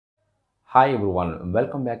Hi everyone,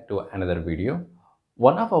 welcome back to another video.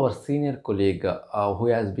 One of our senior colleague who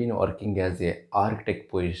has been working as a architect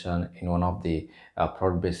position in one of the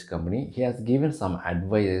product-based company, he has given some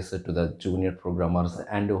advice to the junior programmers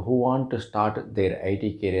and who want to start their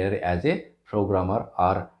IT career as a programmer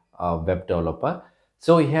or web developer.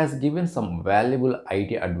 So he has given some valuable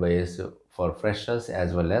IT advice for freshers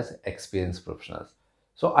as well as experienced professionals.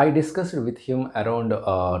 So I discussed with him around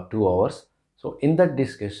 2 hours. So in that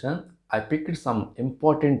discussion, I picked some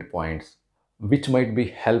important points which might be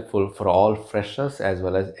helpful for all freshers as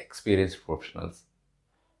well as experienced professionals.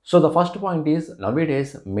 So the first point is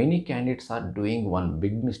nowadays many candidates are doing one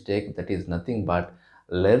big mistake, that is nothing but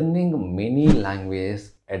learning many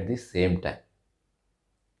languages at the same time.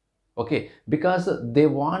 Okay, because they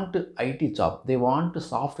want IT job, they want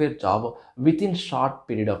software job within short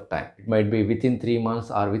period of time. It might be within 3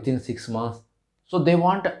 months or within 6 months. So they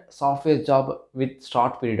want software job with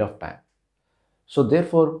short period of time. So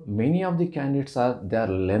therefore, many of the candidates are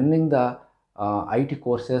learning the IT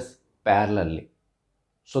courses parallelly.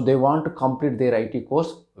 So they want to complete their IT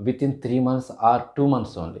course within 3 months or 2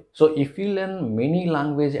 months only. So if you learn many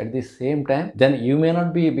language at the same time, then you may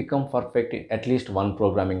not be become perfect in at least one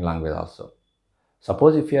programming language also.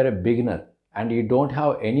 Suppose if you are a beginner and you don't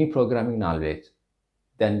have any programming knowledge,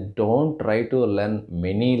 then don't try to learn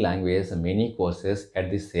many languages, many courses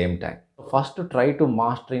at the same time. First try to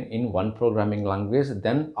master in one programming language,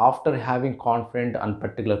 then after having confidence on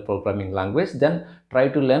particular programming language, then try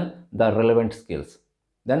to learn the relevant skills.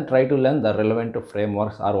 Then try to learn the relevant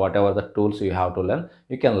frameworks or whatever the tools you have to learn,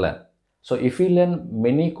 you can learn. So if you learn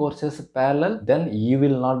many courses parallel, then you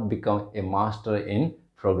will not become a master in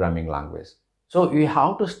programming language. So you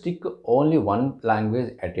have to stick only one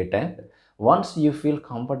language at a time. Once you feel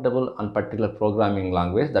comfortable on particular programming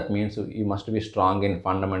language, that means you must be strong in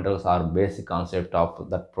fundamentals or basic concept of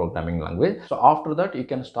that programming language. So after that, you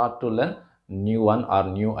can start to learn new one or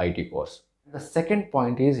new IT course. The second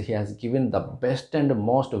point is he has given the best and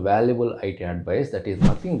most valuable IT advice, that is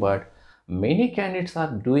nothing but many candidates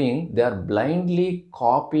are doing, they are blindly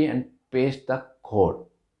copy and paste the code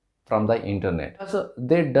from the internet. So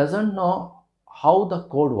they doesn't know how the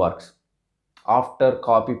code works after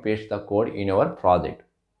copy paste the code in your project.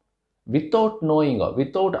 Without knowing or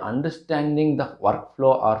without understanding the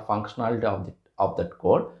workflow or functionality of that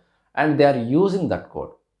code, and they are using that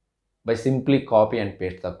code by simply copy and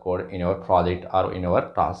paste the code in your project or in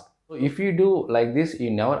your task. So if you do like this,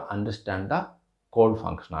 you never understand the code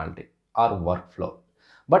functionality or workflow.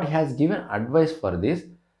 But he has given advice for this.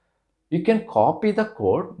 You can copy the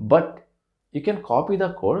code, but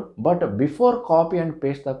before copy and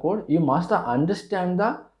paste the code, you must understand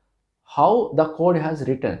the how the code has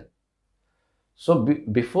written. So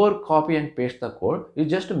before copy and paste the code, you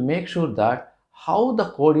just make sure that how the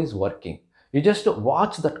code is working. You just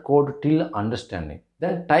watch that code till understanding.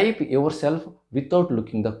 Then type yourself without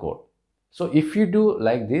looking the code. So if you do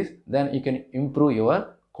like this, then you can improve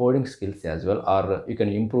your coding skills as well, or you can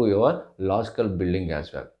improve your logical building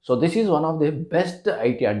as well. So this is one of the best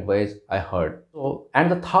IT advice I heard. So, and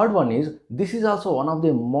the third one is, this is also one of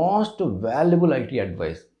the most valuable IT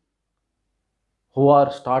advice who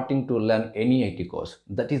are starting to learn any IT course.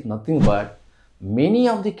 That is nothing but many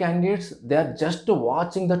of the candidates, they are just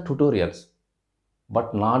watching the tutorials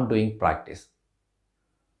but not doing practice.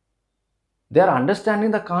 They are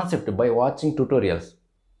understanding the concept by watching tutorials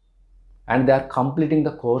and they are completing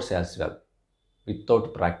the course as well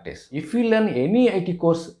without practice. If you learn any IT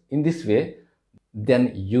course in this way,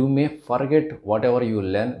 then you may forget whatever you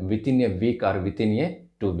learn within a week or within a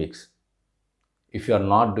 2 weeks if you are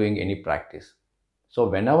not doing any practice. So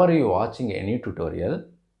whenever you are watching any tutorial,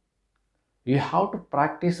 you have to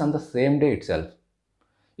practice on the same day itself.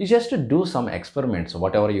 You just do some experiments,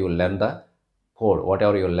 whatever you learn the code,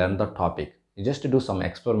 whatever you learn the topic, you just do some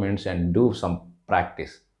experiments and do some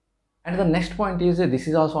practice. And the next point is, this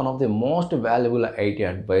is also one of the most valuable IT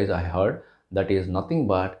advice I heard, that is nothing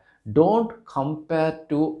but don't compare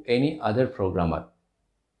to any other programmer.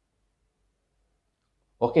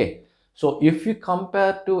 Okay, so if you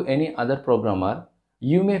compare to any other programmer,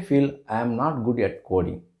 you may feel I am not good at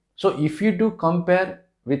coding. So if you do compare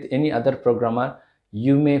with any other programmer,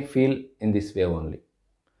 you may feel in this way only.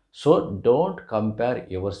 So don't compare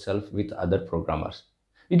yourself with other programmers.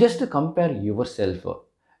 You just compare yourself.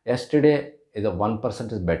 Yesterday is a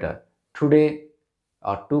 1% is better. Today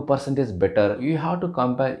 2% is better. You have to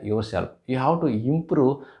compare yourself. You have to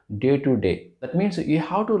improve day to day. That means you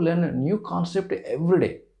have to learn a new concept every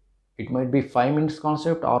day. It might be 5 minutes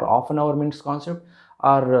concept or half an hour minutes concept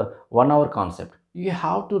or 1 hour concept. You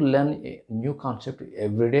have to learn a new concept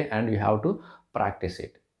every day and you have to practice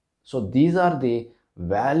it. So these are the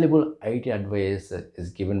valuable IT advice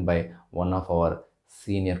is given by one of our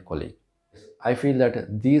senior colleague. I feel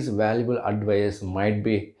that these valuable advice might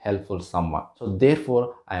be helpful someone. So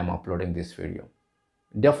therefore, I am uploading this video.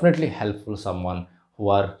 Definitely helpful someone who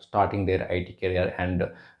are starting their IT career, and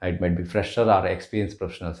it might be fresher or experienced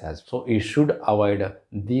professionals as well. So you should avoid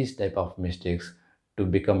these type of mistakes to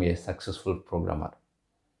become a successful programmer.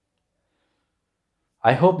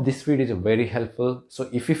 I hope this video is very helpful. So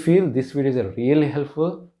if you feel this video is really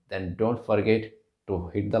helpful, then don't forget to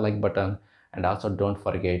hit the like button, and also don't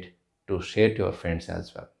forget to share to your friends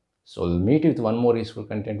as well. So we'll meet with one more useful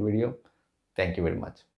content video. Thank you very much.